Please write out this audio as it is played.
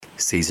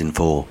Season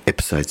 4,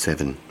 Episode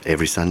 7.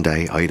 Every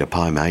Sunday, I eat a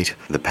pie, mate.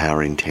 The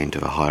power intent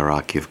of a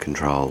hierarchy of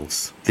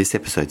controls. This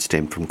episode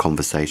stemmed from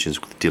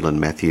conversations with Dylan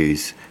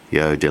Matthews,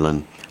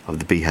 Dylan, of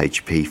the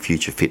BHP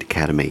Future Fit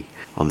Academy,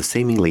 on the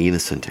seemingly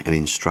innocent and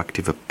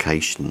instructive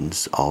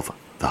applications of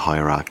the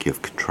hierarchy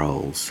of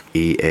controls.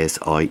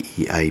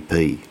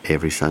 ESIEAP.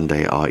 Every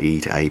Sunday I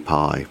eat a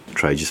pie.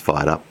 Trey is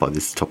fired up by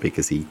this topic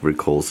as he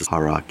recalls the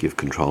hierarchy of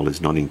control is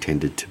not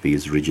intended to be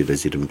as rigid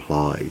as it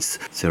implies.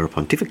 Sarah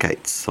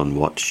pontificates on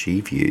what she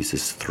views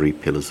as 3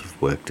 pillars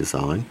of work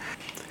design,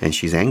 and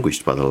she's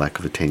anguished by the lack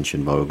of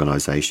attention by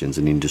organisations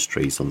and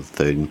industries on the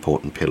third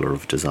important pillar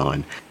of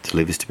design, to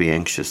live is to be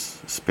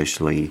anxious,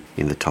 especially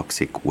in the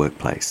toxic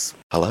workplace.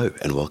 Hello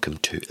and welcome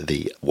to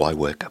the Why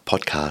Work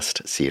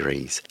podcast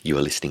series. You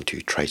are listening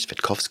to Trace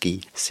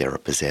Vitkovsky, Sarah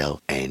Pazell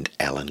and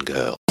Alan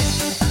Girl.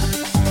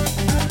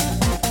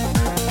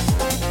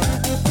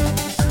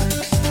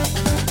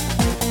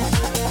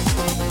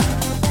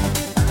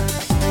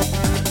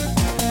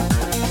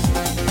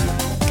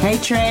 Hey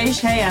Trace,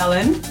 hey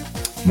Alan.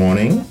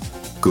 Morning.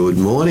 Good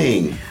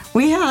morning.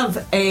 We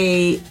have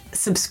a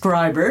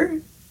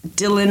subscriber,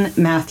 Dylan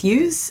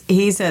Matthews.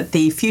 He's at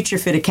the Future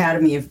Fit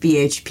Academy of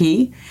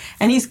BHP,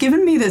 and he's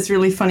given me this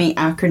really funny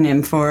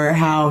acronym for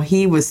how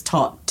he was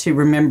taught to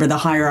remember the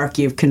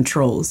hierarchy of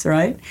controls,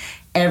 right?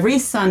 Every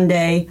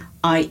Sunday,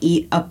 I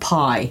eat a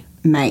pie,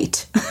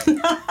 mate.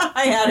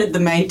 I added the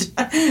mate.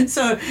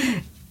 So,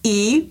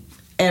 E,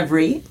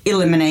 every,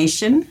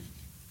 elimination.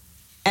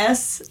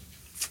 S,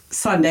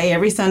 Sunday,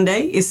 every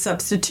Sunday, is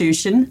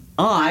substitution.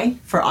 I,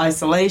 for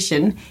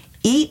isolation.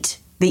 Eat,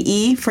 the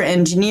E for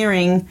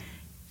engineering.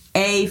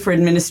 A for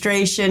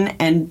administration,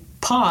 and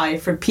pie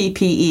for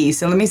PPE.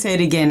 So let me say it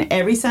again.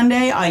 Every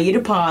Sunday, I eat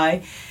a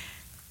pie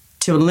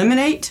to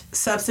eliminate,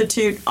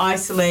 substitute,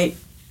 isolate,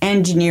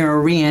 engineer or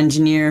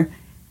re-engineer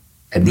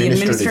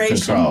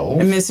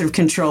administrative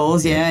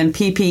controls, and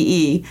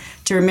PPE,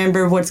 to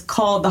remember what's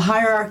called the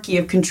hierarchy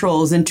of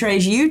controls. And Trey,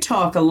 you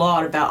talk a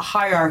lot about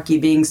hierarchy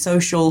being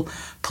social,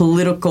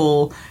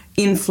 political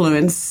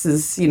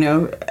influences,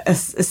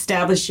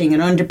 establishing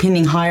and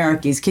underpinning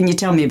hierarchies. Can you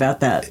tell me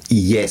about that?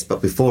 Yes,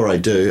 but before I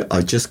do,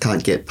 I just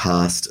can't get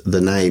past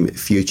the name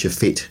Future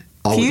Fit.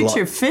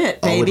 Future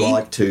Fit, baby. I would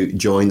like to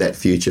join that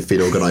Future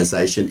Fit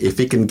organisation. If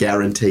it can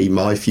guarantee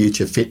my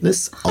future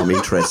fitness, I'm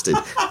interested.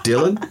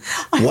 Dylan,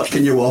 what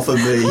can you offer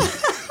me?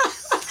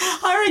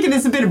 I reckon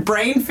it's a bit of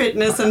brain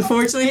fitness,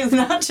 unfortunately. It's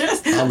not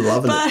just... I'm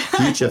loving it.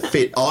 Future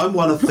Fit. I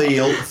want to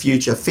feel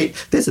future fit.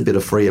 There's a bit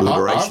of free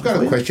alliteration. I've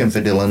got a question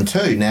for Dylan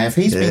too. Now, if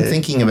he's been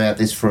thinking about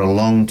this for a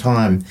long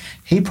time,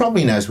 he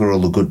probably knows where all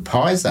the good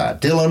pies are.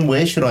 Dylan,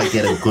 where should I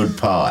get a good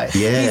pie?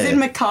 Yeah. He's in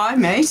Mackay,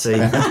 mate. See? You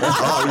get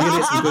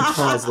some good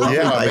pies. Lovely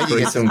I bet you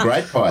get some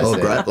great pies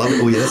there. Great. Love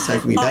it. Oh, yeah, that's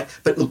taking me back.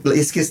 But look,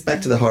 let's get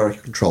back to the hierarchy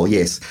of control,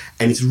 yes.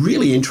 And it's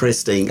really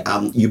interesting.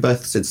 You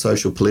both said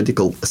social,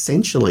 political.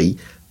 Essentially,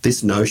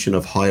 this notion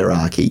of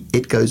hierarchy,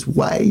 it goes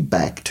way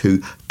back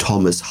to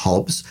Thomas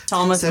Hobbes.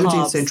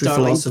 17th century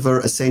philosopher,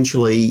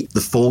 essentially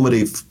the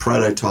formative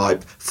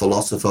prototype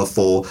philosopher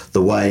for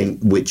the way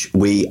in which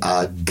we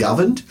are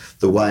governed,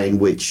 the way in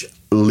which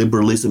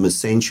liberalism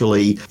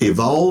essentially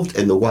evolved,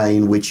 and the way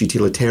in which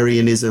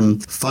utilitarianism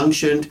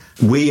functioned.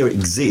 We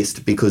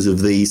exist because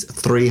of these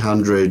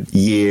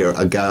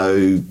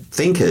 300-year-ago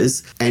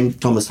thinkers, and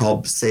Thomas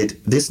Hobbes said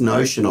this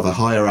notion of a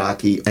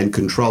hierarchy and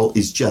control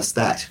is just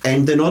that.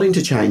 And they're not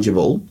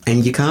interchangeable,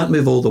 and you can't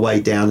move all the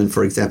way down and,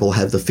 for example,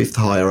 have the 5th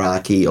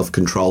hierarchy of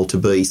control to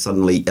be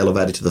suddenly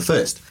elevated to the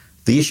 1st.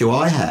 The issue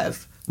I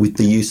have with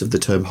the use of the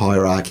term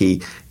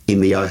hierarchy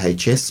in the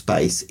OHS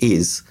space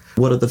is,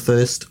 what are the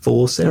first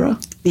 4, Sarah?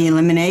 The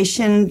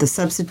elimination, the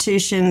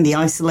substitution, the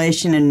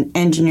isolation, and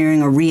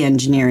engineering or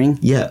re-engineering.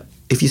 Yeah.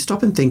 If you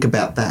stop and think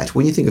about that,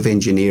 when you think of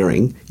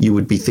engineering, you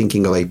would be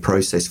thinking of a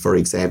process, for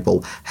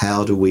example,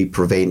 how do we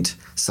prevent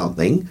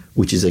something,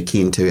 which is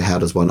akin to how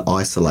does one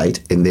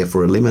isolate and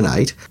therefore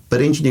eliminate.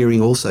 But engineering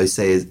also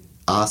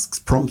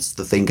prompts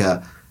the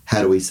thinker,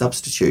 how do we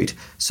substitute?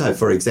 So,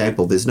 for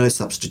example, there's no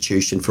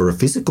substitution for a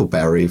physical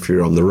barrier if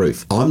you're on the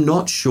roof. I'm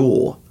not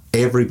sure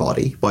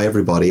everybody, by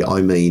everybody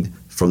I mean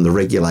from the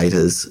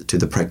regulators to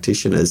the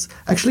practitioners,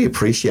 actually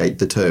appreciate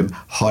the term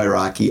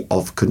hierarchy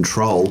of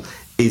control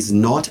is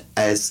not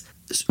as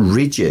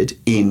rigid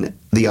in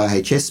the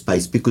IHS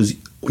space, because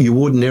you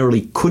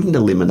ordinarily couldn't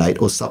eliminate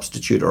or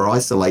substitute or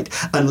isolate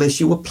unless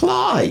you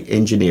apply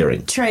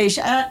engineering. Trace,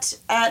 at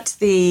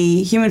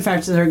the Human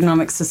Factors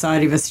Ergonomics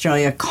Society of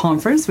Australia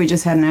conference, we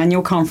just had an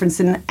annual conference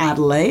in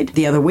Adelaide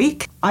the other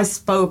week, I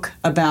spoke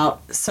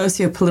about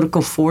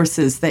socio-political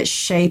forces that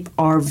shape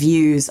our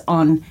views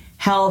on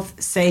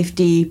health,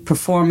 safety,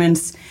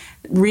 performance.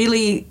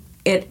 Really,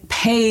 it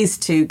pays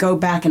to go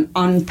back and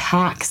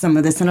unpack some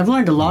of this. And I've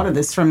learned a lot of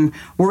this from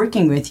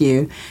working with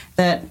you,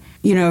 that,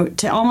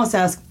 to almost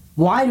ask,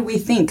 why do we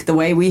think the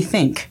way we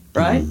think,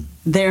 right?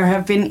 There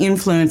have been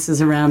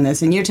influences around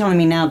this. And you're telling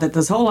me now that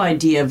this whole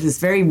idea of this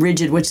very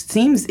rigid, which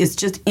seems is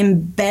just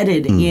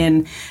embedded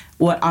in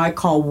what I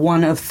call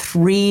one of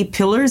 3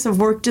 pillars of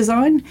work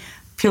design,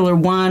 Pillar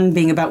 1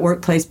 being about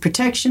workplace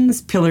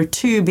protections, Pillar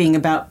 2 being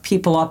about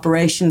people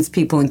operations,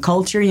 people and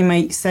culture, you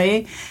might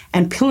say,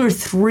 and Pillar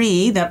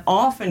 3 that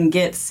often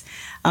gets,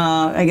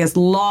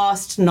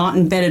 lost, not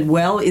embedded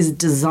well, is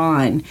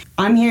design.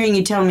 I'm hearing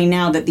you tell me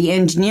now that the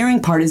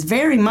engineering part is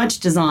very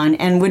much design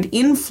and would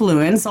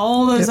influence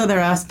all those other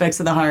aspects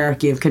of the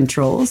hierarchy of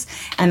controls.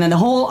 And then the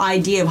whole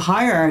idea of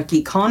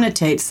hierarchy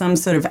connotates some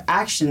sort of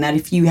action that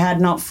if you had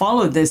not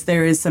followed this,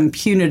 there is some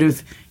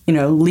punitive,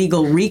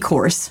 legal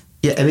recourse.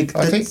 Yeah, and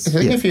I think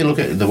if you look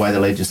at the way the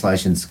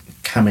legislation's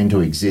come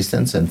into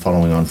existence and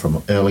following on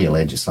from earlier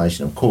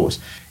legislation, of course,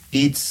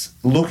 it's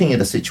looking at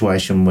a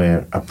situation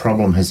where a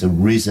problem has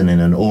arisen in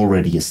an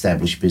already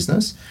established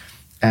business.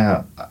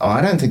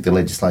 I don't think the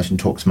legislation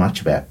talks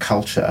much about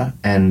culture,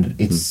 and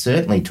it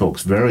certainly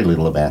talks very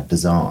little about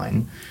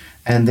design,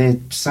 and they're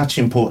such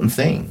important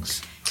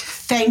things.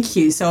 Thank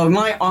you. So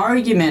my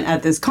argument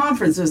at this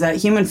conference was that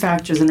human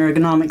factors and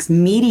ergonomics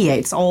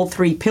mediates all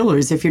three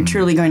pillars if you're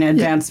truly going to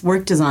advance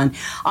work design.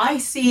 I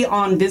see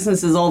on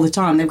businesses all the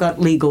time, they've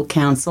got legal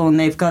counsel and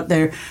they've got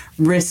their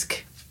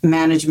risk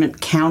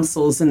management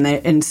councils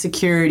and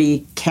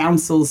security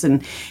councils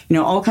and,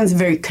 all kinds of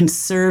very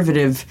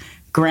conservative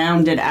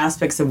grounded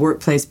aspects of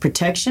workplace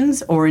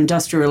protections or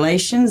industrial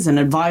relations and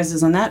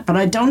advisors on that. But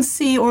I don't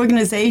see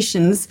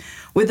organizations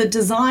with a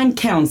design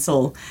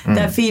council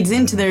that feeds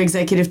into their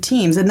executive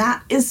teams. And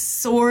that is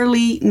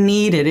sorely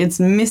needed. It's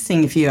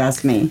missing, if you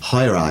ask me.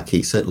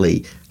 Hierarchy,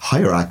 certainly.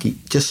 Hierarchy,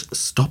 just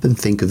stop and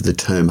think of the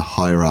term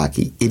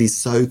hierarchy. It is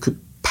so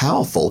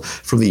powerful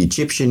from the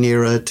Egyptian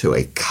era to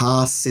a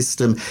caste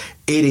system.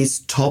 It is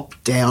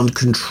top-down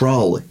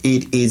control.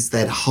 It is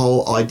that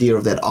whole idea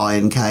of that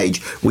iron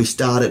cage. We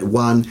start at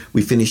 1,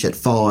 we finish at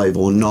 5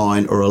 or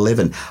 9 or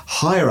 11.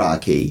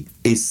 Hierarchy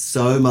is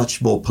so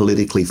much more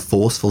politically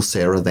forceful,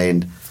 Sarah,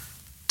 than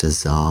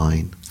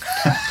design.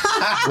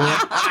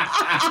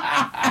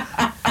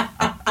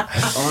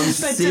 I'm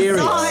But serious.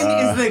 design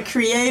is the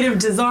creative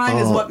design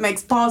is what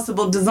makes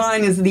possible.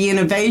 Design is the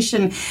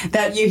innovation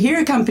that you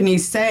hear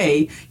companies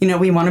say,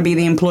 we want to be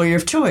the employer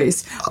of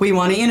choice. We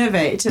want to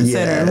innovate,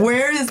 etc. Yeah.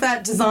 Where is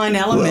that design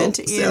element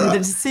in Sarah, the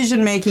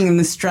decision-making and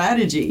the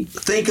strategy?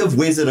 Think of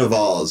Wizard of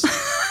Oz.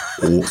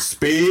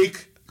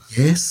 Speak.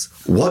 Yes.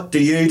 What do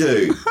you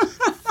do?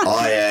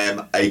 I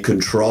am a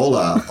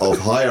controller of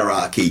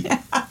hierarchy.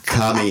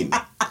 Come in.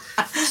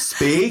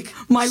 Speak.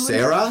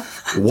 Sarah,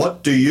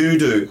 what do you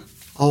do?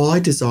 Oh, I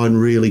design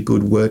really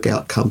good work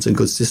outcomes and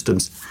good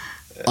systems.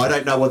 I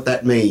don't know what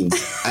that means.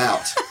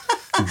 Out.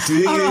 Do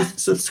you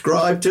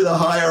subscribe to the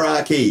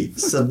hierarchy?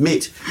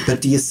 Submit.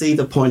 But do you see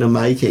the point I'm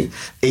making?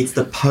 It's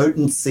the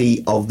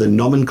potency of the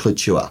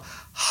nomenclature.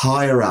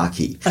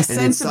 Hierarchy. A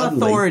sense of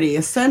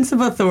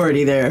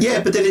authority there.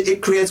 Yeah, but then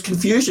it creates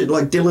confusion,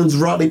 like Dylan's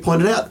rightly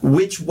pointed out.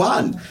 Which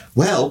one?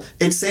 Well,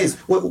 it says,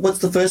 what's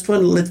the first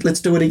one?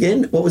 Let's do it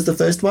again. What was the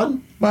first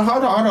one? Well,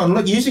 hold on.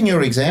 Look, using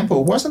your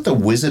example, wasn't the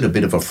wizard a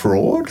bit of a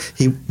fraud?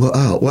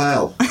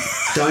 Well.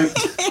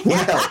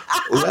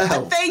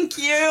 Thank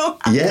you.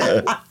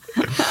 Yeah.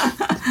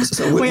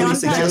 So we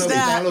unpacked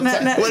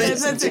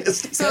that.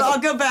 So I'll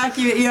go back.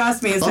 You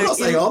asked me. I'm not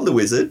saying I'm the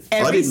wizard.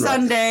 Every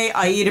Sunday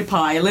I eat a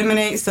pie.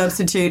 Eliminate,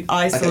 substitute,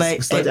 isolate.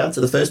 Okay, slow down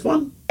to the first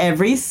one.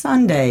 Every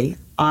Sunday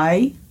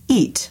I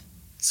eat.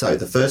 So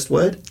the first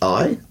word,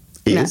 I,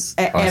 is?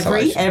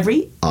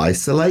 Every.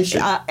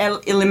 Isolation.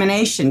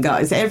 Elimination,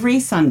 guys. Every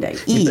Sunday.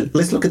 E.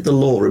 Let's look at the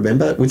law,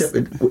 remember?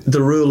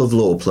 The rule of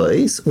law,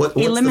 please. What's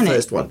Eliminate. the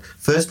first one?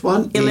 First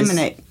one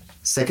Eliminate. is...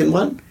 Second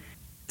one?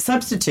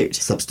 Substitute.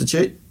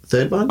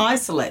 Third one?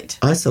 Isolate.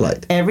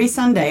 Every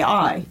Sunday,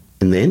 I.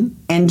 And then?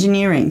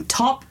 Engineering.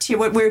 Top tier,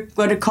 what we're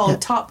going to call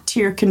top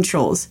tier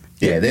controls.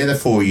 Yeah, they're the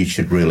 4 you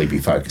should really be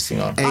focusing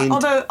on.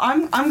 Although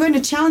I'm going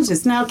to challenge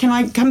this. Now, can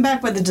I come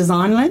back with the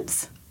design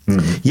lens?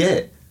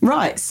 Yeah.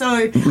 Right,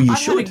 so... Well, you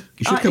should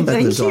come back with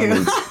the design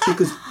lens.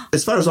 Because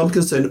as far as I'm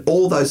concerned,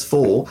 all those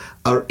 4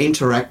 are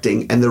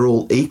interacting and they're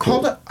all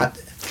equal. Hold on.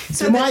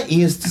 Do my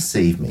ears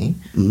deceive me?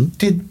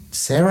 Did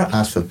Sarah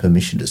ask for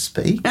permission to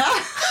speak?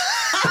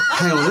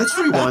 Hang on, let's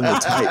rewind the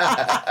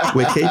tape.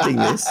 We're keeping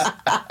this.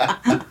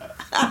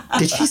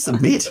 Did she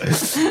submit?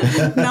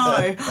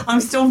 No, I'm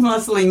still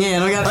muscling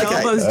in. I got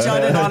elbows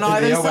jutted on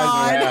either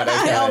side.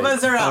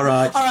 Elbows are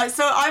out. All right.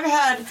 So I've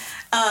had,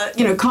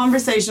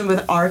 conversation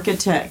with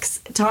architects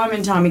time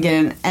and time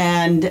again,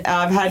 and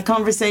I've had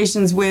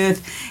conversations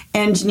with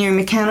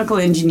mechanical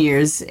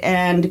engineers,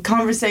 and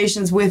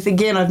conversations with,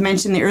 again, I've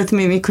mentioned the Earth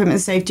Moving Equipment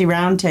Safety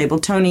Roundtable,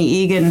 Tony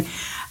Egan,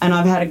 and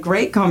I've had a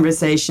great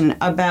conversation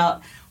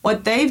about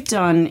what they've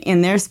done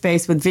in their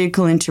space with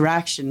vehicle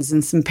interactions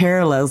and some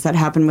parallels that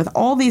happen with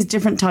all these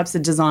different types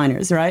of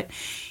designers, right?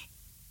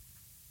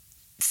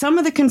 Some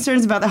of the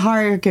concerns about the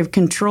hierarchy of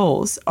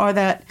controls are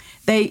that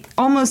they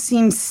almost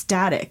seem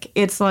static.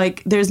 It's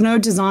like there's no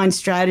design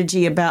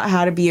strategy about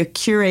how to be a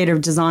curator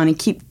of design and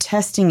keep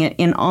testing it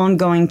in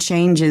ongoing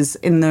changes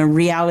in the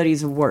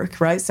realities of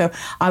work, right? So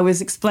I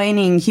was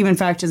explaining human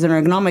factors and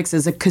ergonomics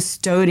as a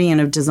custodian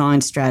of design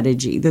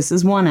strategy. This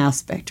is one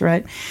aspect,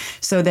 right?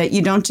 So that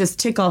you don't just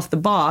tick off the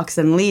box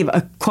and leave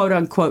a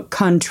quote-unquote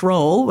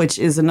control, which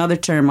is another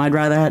term I'd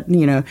rather,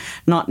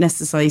 not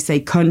necessarily say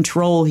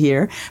control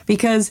here,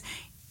 because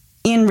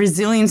in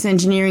resilience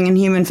engineering and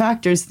human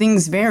factors,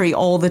 things vary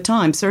all the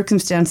time.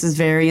 Circumstances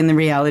vary in the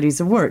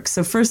realities of work.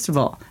 So first of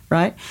all,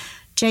 right,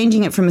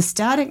 changing it from a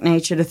static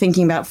nature to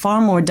thinking about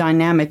far more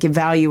dynamic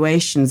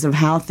evaluations of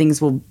how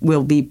things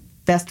will be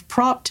best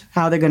propped,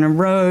 how they're going to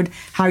erode,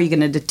 how are you going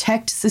to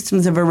detect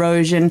systems of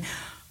erosion,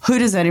 who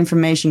does that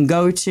information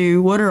go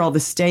to, what are all the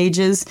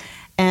stages,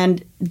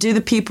 and do the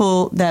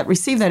people that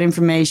receive that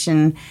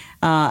information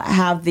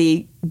have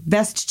the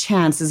best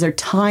chances or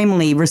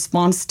timely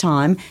response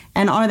time,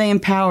 and are they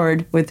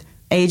empowered with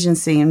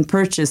agency and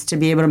purchase to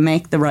be able to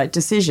make the right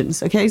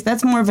decisions? Okay, so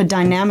that's more of a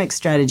dynamic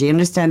strategy.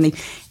 Understand the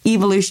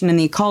evolution and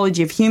the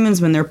ecology of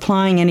humans when they're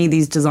applying any of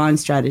these design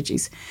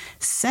strategies.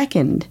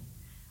 Second,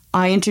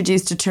 I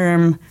introduced a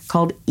term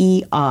called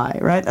EI,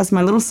 right? That's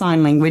my little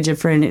sign language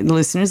for the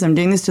listeners. I'm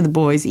doing this to the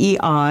boys,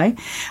 EI.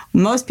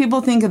 Most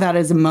people think of that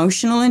as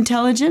emotional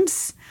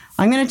intelligence.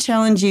 I'm going to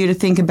challenge you to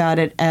think about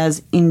it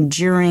as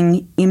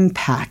enduring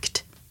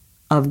impact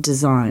of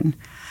design.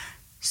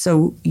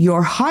 So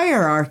your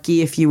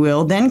hierarchy, if you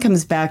will, then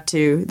comes back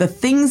to the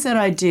things that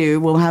I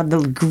do will have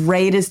the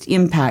greatest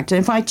impact. And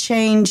if I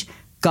change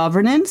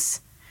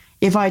governance,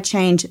 if I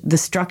change the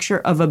structure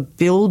of a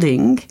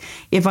building,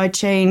 if I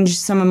change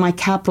some of my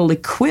capital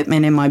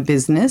equipment in my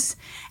business,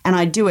 and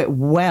I do it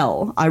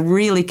well, I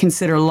really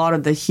consider a lot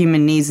of the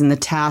human needs and the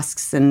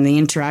tasks and the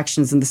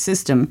interactions in the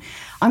system,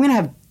 I'm going to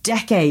have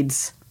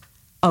decades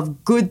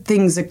of good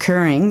things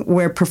occurring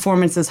where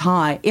performance is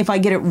high. If I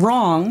get it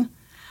wrong,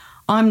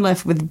 I'm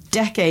left with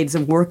decades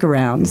of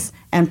workarounds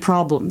and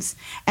problems.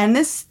 And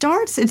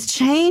it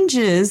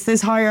changes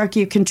this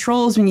hierarchy of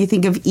controls when you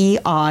think of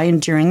EI,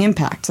 enduring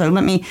impact. So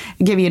let me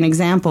give you an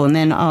example, and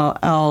then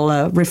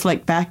I'll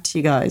reflect back to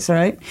you guys, all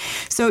right?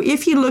 So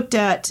if you looked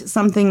at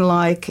something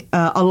like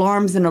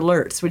alarms and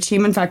alerts, which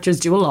human factors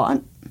do a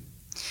lot,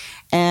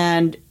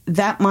 and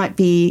that might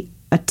be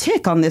a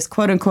tick on this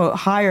quote-unquote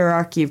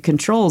hierarchy of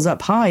controls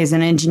up high as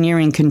an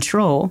engineering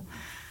control.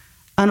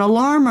 An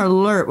alarm or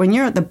alert, when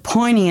you're at the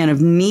pointy end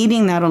of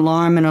needing that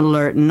alarm and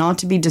alert and not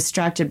to be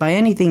distracted by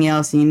anything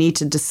else, and you need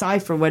to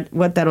decipher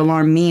what that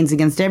alarm means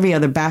against every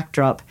other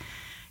backdrop,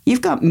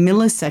 you've got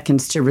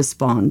milliseconds to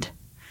respond.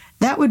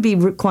 That would be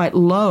quite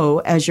low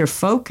as your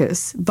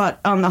focus, but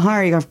on the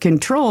hierarchy of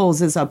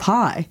controls is up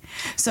high.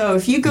 So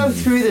if you go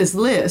through this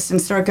list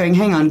and start going,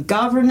 hang on,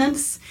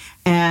 governance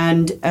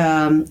and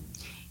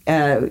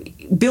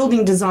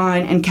building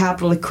design and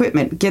capital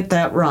equipment, get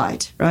that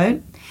right?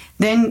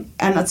 Then,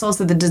 and that's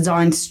also the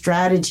design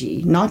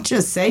strategy, not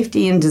just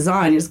safety and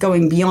design, it's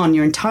going beyond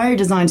your entire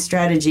design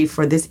strategy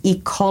for this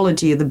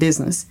ecology of the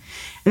business.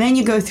 And then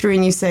you go through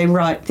and you say,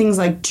 right, things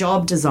like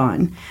job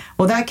design.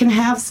 Well, that can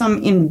have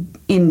some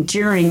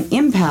enduring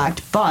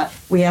impact, but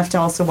we have to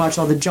also watch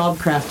all the job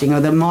crafting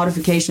or the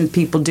modifications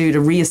people do to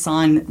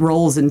reassign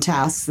roles and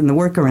tasks and the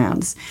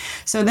workarounds.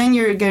 So then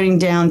you're getting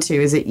down to,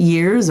 is it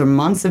years or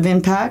months of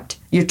impact?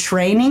 Your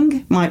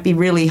training might be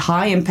really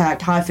high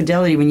impact, high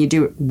fidelity when you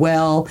do it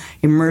well,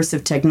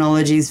 immersive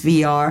technologies,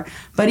 VR,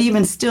 but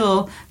even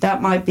still,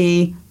 that might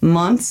be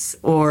months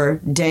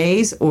or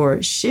days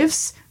or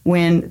shifts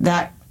when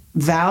that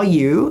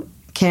value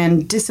can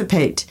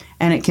dissipate,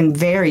 and it can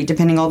vary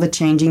depending on all the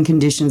changing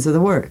conditions of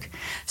the work.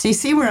 So you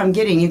see where I'm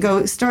getting. You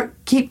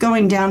keep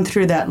going down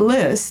through that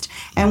list,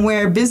 and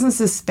where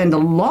businesses spend a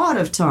lot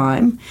of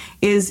time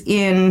is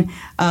in,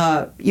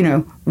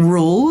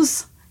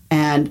 rules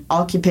and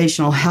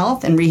occupational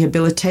health and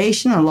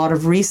rehabilitation. A lot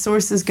of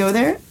resources go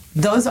there.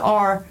 Those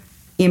are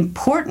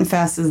important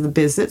facets of the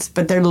business,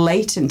 but they're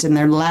latent and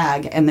they're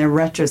lag and they're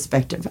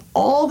retrospective.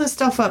 All the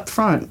stuff up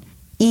front,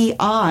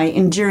 EI,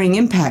 enduring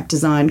impact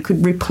design,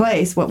 could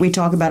replace what we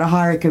talk about a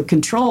hierarchy of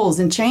controls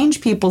and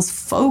change people's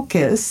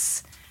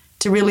focus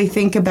to really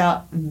think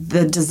about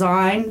the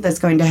design that's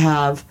going to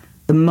have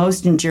the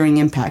most enduring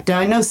impact. Now,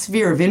 I know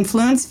sphere of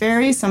influence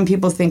varies. Some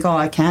people think,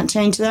 I can't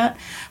change that.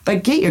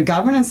 But get your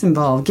governance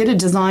involved, get a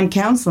design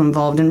council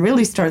involved, and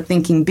really start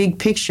thinking big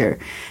picture.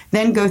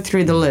 Then go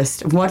through the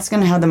list of what's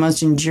going to have the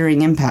most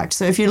enduring impact.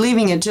 So if you're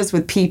leaving it just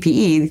with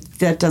PPE,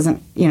 that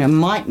doesn't,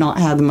 might not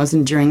have the most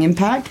enduring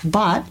impact,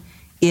 but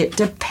it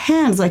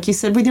depends, like you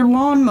said, with your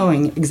lawn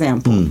mowing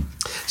example.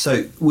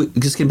 So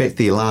just getting back to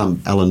the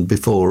alarm, Alan,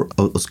 before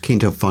I was keen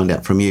to find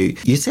out from you.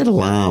 You said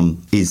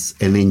alarm is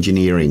an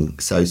engineering,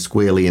 so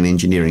squarely an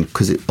engineering,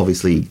 because it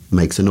obviously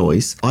makes a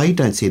noise. I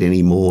don't see it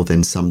any more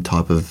than some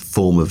type of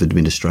form of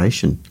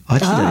administration. I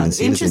actually don't even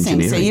see it as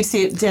engineering. So you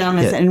see it down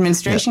as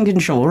administration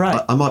control,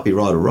 right? I might be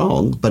right or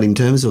wrong, but in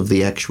terms of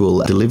the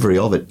actual delivery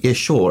of it, yeah,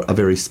 sure, a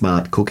very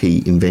smart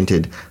cookie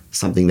invented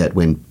something that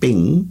went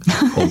bing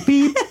or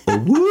beep or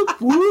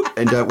whoop, whoop.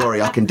 And don't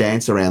worry, I can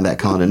dance around that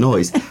kind of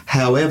noise.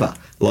 However,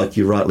 like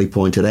you rightly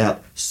pointed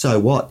out, so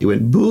what? You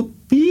went boop,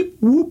 beep,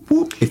 whoop,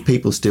 whoop. If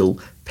people still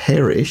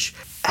perish,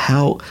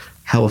 how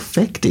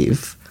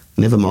effective,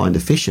 never mind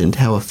efficient,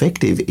 how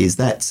effective is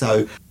that?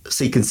 So,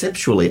 see,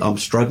 conceptually, I'm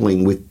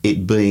struggling with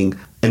it being,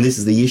 and this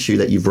is the issue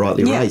that you've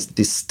rightly raised,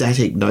 this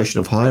static notion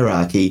of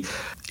hierarchy.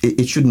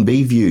 It shouldn't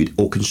be viewed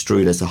or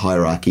construed as a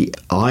hierarchy.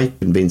 I'm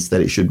convinced that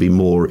it should be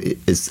more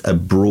as a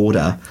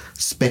broader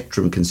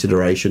spectrum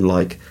consideration,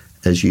 like,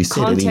 as you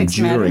said, context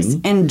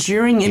an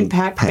enduring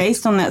impact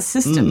based on that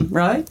system,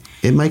 right?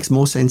 It makes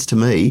more sense to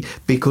me,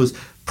 because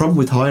problem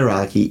with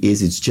hierarchy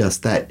is it's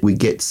just that we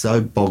get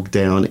so bogged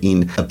down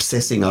in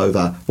obsessing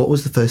over what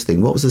was the first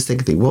thing, what was the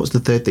second thing, what was the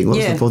third thing, what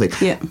was the fourth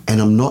thing. Yeah.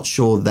 And I'm not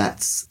sure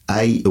that's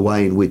the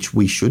way in which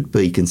we should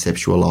be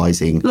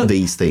conceptualizing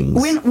these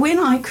things. When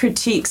I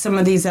critique some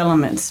of these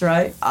elements,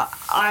 right,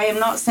 I am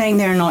not saying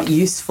they're not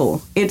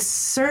useful. It's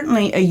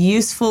certainly a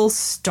useful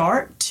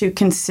start to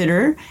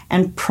consider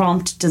and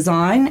prompt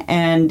design.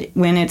 And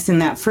when it's in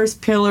that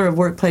first pillar of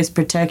workplace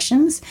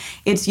protections,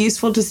 it's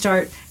useful to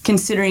start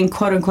considering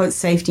quote unquote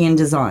safety in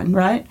design,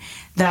 right?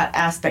 That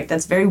aspect,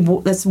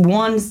 that's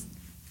one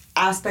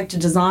aspect of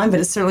design,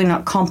 but it's certainly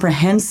not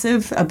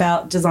comprehensive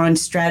about design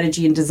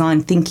strategy and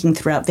design thinking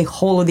throughout the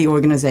whole of the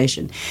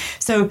organization.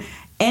 So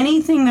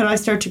anything that I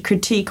start to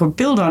critique or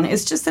build on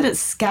is just that it's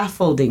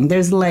scaffolding.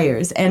 There's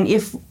layers. And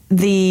if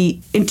the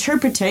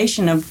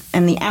interpretation of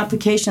and the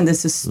application of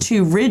this is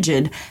too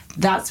rigid,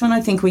 that's when I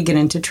think we get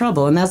into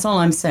trouble. And that's all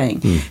I'm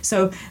saying.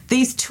 So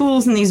these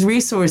tools and these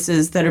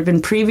resources that have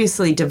been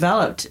previously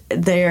developed,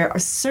 they're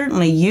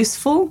certainly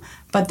useful,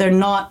 but they're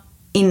not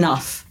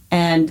enough.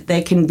 And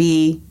they can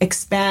be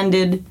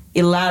expanded,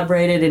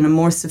 elaborated in a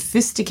more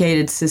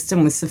sophisticated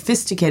system with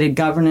sophisticated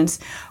governance.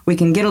 We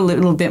can get a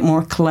little bit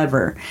more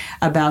clever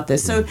about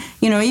this. So,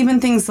 even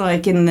things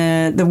like in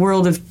the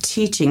world of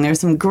teaching,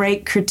 there's some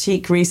great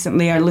critique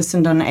recently. I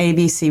listened on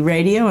ABC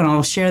Radio, and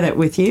I'll share that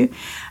with you.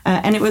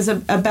 And it was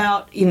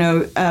about,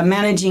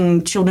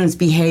 managing children's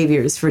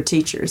behaviors for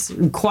teachers,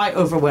 quite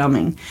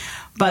overwhelming.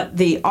 But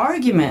the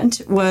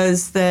argument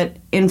was that,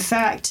 in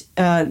fact,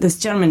 this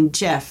gentleman,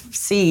 Jeff,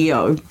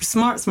 CEO,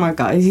 smart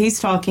guy, he's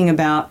talking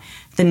about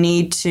the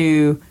need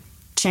to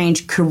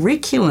change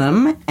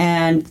curriculum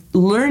and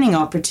learning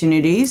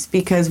opportunities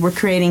because we're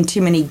creating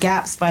too many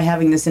gaps by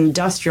having this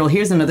industrial,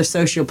 here's another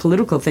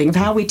socio-political thing of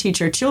how we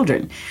teach our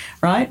children,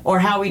 right? Or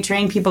how we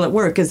train people at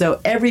work as though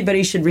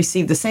everybody should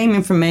receive the same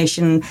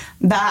information,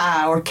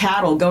 or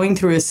cattle going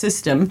through a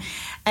system.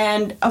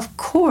 And of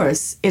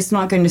course, it's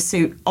not going to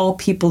suit all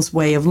people's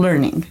way of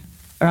learning,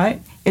 right?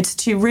 It's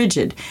too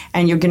rigid,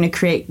 and you're going to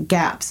create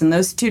gaps. And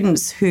those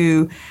students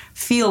who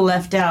feel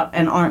left out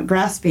and aren't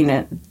grasping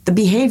it, the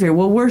behavior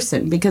will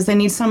worsen because they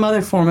need some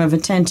other form of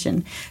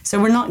attention.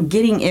 So we're not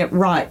getting it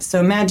right. So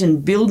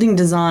imagine building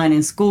design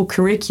in school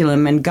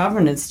curriculum and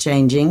governance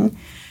changing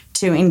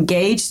to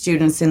engage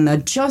students in the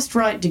just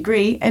right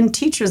degree, and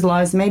teachers'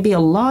 lives may be a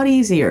lot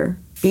easier.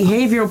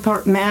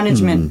 Behavioral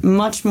management,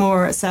 much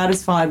more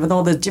satisfied with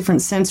all the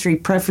different sensory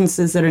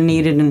preferences that are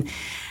needed and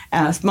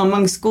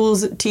among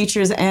schools,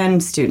 teachers,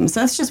 and students.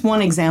 That's just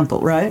one example,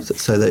 right?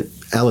 So that,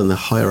 Alan, the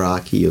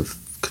hierarchy of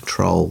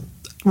control.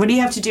 What do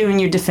you have to do when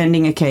you're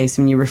defending a case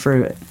when you refer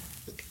to it?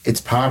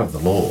 It's part of the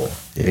law.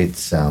 Yeah.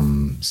 It's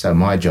so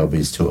my job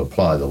is to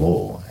apply the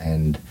law,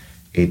 and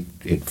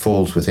it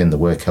falls within the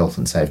work health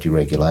and safety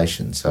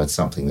regulations, so it's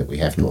something that we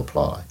have to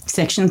apply.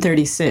 Section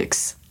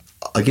 36.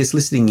 I guess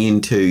listening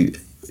into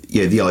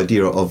the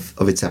idea of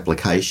its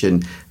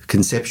application.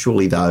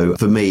 Conceptually, though,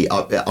 for me,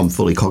 I'm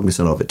fully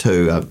cognizant of it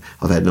too.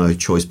 I've had no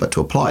choice but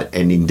to apply it,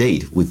 and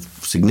indeed with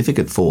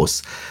significant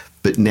force.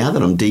 But now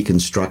that I'm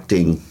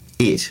deconstructing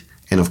it,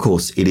 and of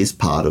course it is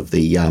part of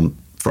the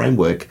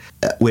framework,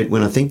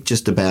 when I think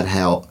just about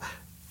how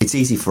it's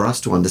easy for us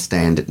to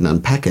understand it and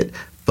unpack it,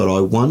 but I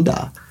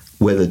wonder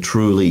whether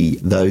truly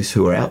those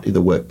who are out in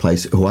the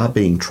workplace, who are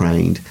being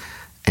trained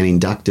and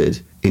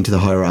inducted into the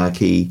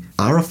hierarchy,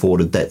 are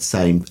afforded that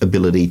same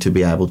ability to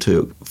be able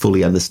to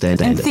fully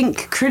understand and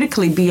think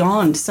critically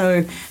beyond.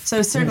 So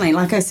certainly,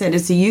 like I said,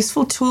 it's a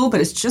useful tool,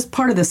 but it's just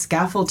part of the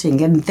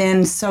scaffolding. And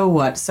then so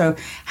what? So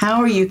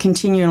how are you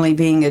continually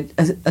being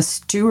a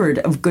steward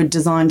of good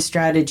design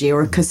strategy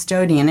or a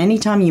custodian?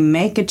 Anytime you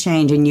make a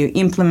change and you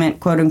implement,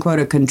 quote unquote,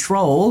 a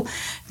control,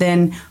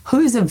 then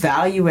who's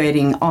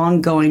evaluating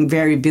ongoing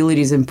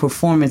variabilities in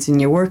performance in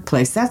your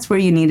workplace? That's where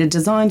you need a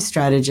design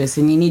strategist,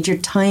 and you need your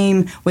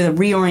time with a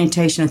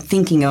reorientation of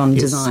thinking on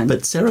design.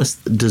 But Sarah,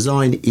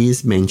 design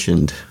is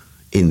mentioned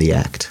in the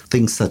Act.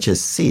 Things such as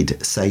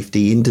SID,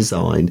 safety in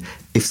design.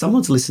 If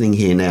someone's listening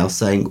here now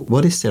saying,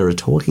 what is Sarah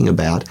talking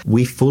about?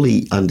 We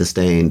fully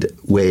understand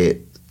where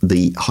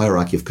the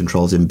hierarchy of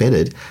control is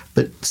embedded,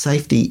 but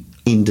safety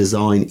in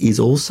design is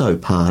also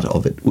part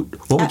of it.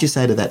 What would you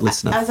say to that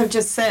listener? As I've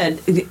just said,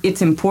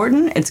 it's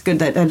important. It's good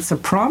that it's a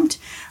prompt.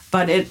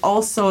 but it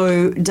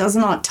also does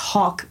not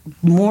talk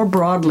more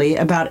broadly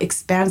about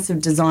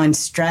expansive design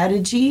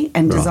strategy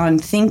and design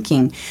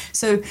thinking.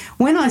 So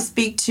when I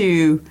speak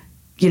to,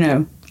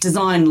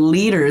 design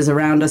leaders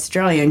around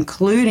Australia,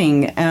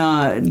 including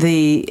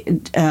the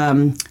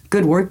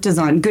Good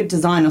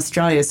Design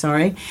Australia,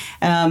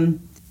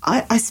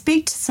 I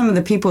speak to some of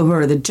the people who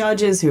are the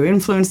judges who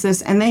influence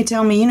this, and they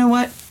tell me, you know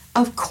what?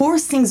 Of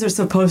course things are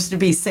supposed to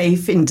be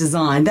safe in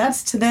design.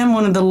 That's to them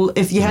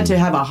if you had to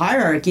have a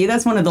hierarchy,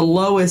 that's one of the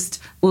lowest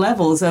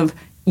levels of,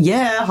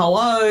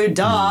 hello,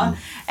 duh.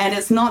 And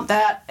it's not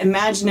that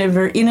imaginative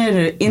or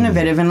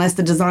innovative unless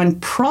the design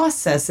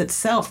process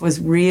itself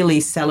was really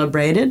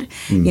celebrated.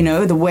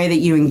 The way that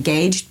you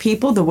engaged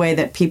people, the way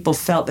that people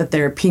felt that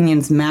their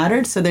opinions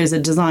mattered. So there's a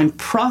design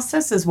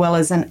process as well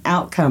as an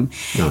outcome.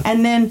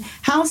 And then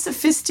how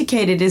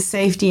sophisticated is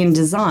safety in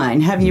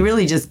design? Have you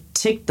really just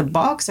ticked the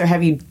box, or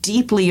have you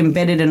deeply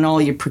embedded in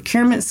all your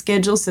procurement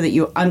schedules so that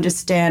you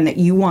understand that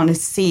you want to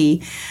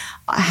see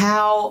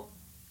how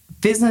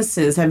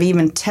businesses have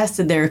even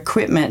tested their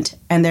equipment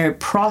and their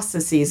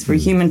processes for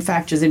human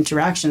factors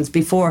interactions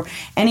before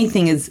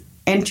anything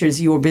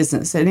enters your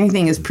business,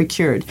 anything is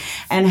procured?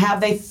 And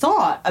have they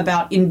thought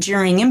about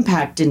enduring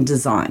impact in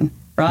design,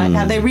 right?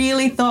 Have they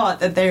really thought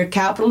that their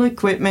capital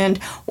equipment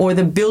or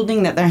the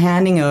building that they're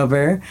handing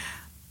over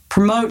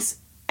promotes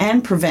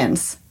and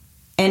prevents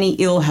any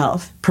ill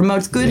health,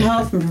 promotes good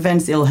health and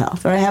prevents ill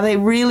health, right? Have they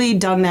really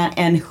done that?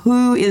 And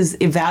who is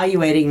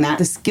evaluating that?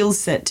 The skill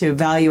set to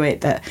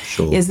evaluate that.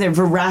 Is there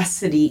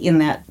veracity in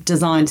that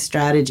design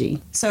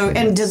strategy? So,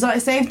 and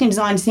safety and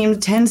design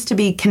tends to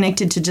be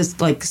connected to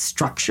just like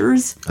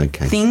structures,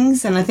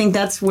 things. And I think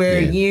that's where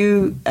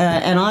you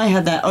and I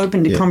had that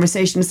open to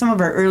conversation. In some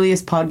of our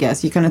earliest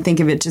podcasts, you kind of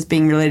think of it just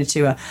being related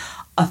to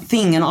a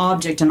thing, an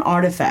object, an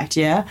artifact,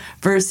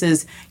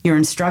 versus your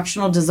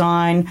instructional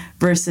design,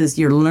 versus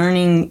your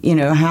learning,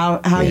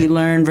 how you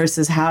learn,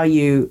 versus how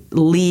you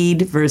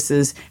lead,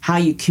 versus how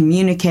you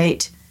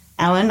communicate.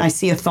 Alan, I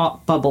see a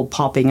thought bubble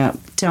popping up.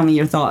 Tell me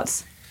your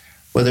thoughts.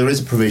 Well, there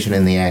is a provision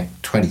in the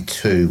Act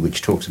 22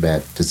 which talks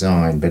about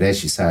design, but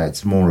as you say,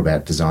 it's more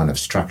about design of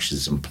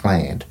structures and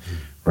plan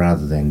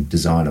rather than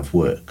design of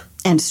work.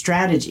 And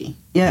strategy,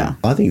 I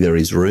think there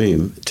is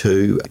room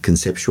to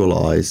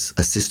conceptualise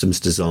a systems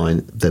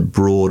design, the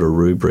broader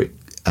rubric,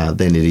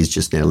 than it is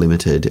just now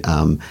limited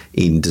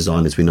in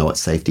design as we know it,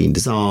 safety in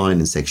design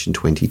and Section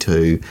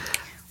 22.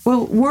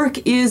 Well, work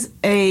is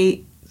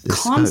a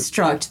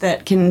construct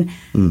that can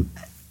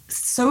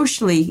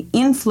socially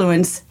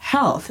influence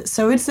health.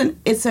 So it's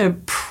a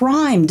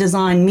prime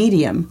design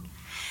medium.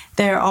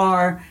 There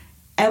are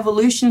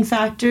evolutionary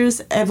factors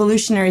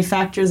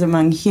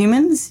among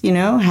humans,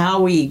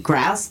 how we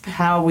grasp,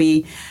 how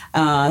we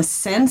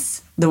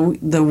sense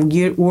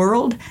the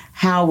world,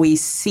 how we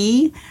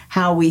see,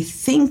 how we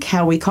think,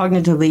 how we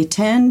cognitively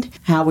attend,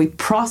 how we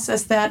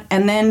process that.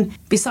 And then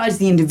besides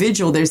the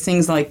individual, there's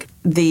things like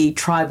the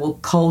tribal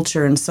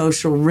culture and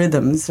social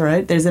rhythms,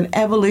 right? There's an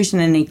evolution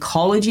and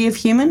ecology of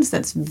humans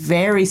that's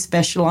very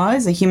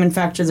specialized. The human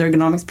factors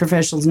ergonomics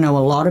professionals know a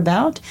lot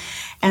about.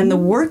 And the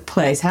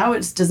workplace, how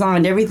it's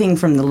designed, everything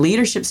from the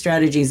leadership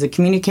strategies, the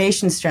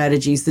communication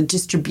strategies, the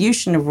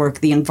distribution of work,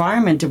 the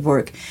environment of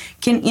work,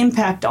 can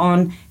impact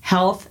on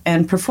health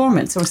and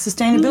performance or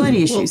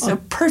sustainability issues. So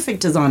perfect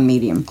design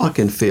medium. I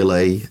can feel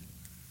a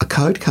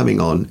code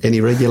coming on.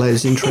 Any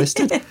regulators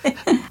interested?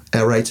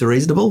 Our rates are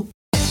reasonable.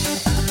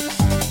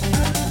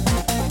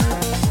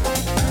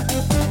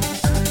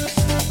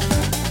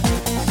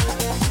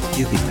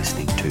 You've been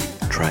listening to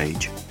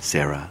Trage,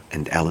 Sarah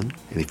and Alan,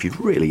 and if you've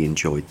really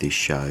enjoyed this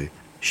show,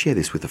 share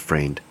this with a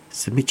friend.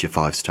 Submit your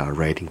 5-star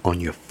rating on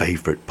your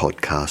favourite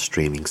podcast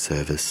streaming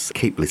service.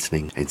 Keep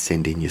listening and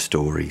send in your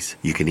stories.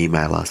 You can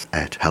email us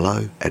at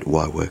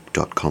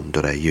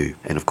hello@ywork.com.au,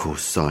 and of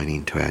course sign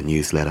in to our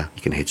newsletter.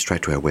 You can head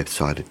straight to our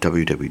website at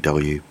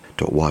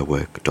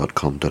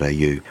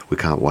www.ywork.com.au. We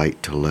can't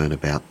wait to learn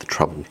about the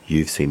trouble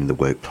you've seen in the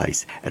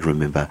workplace. And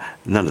remember,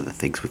 none of the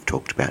things we've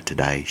talked about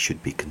today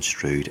should be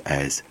construed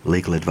as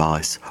legal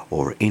advice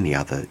or any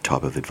other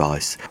type of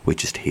advice. We're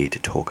just here to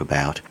talk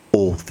about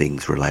all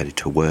things related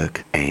to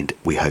work, and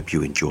we hope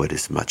you enjoyed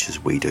as much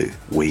as we do.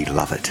 We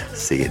love it.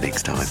 See you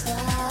next time.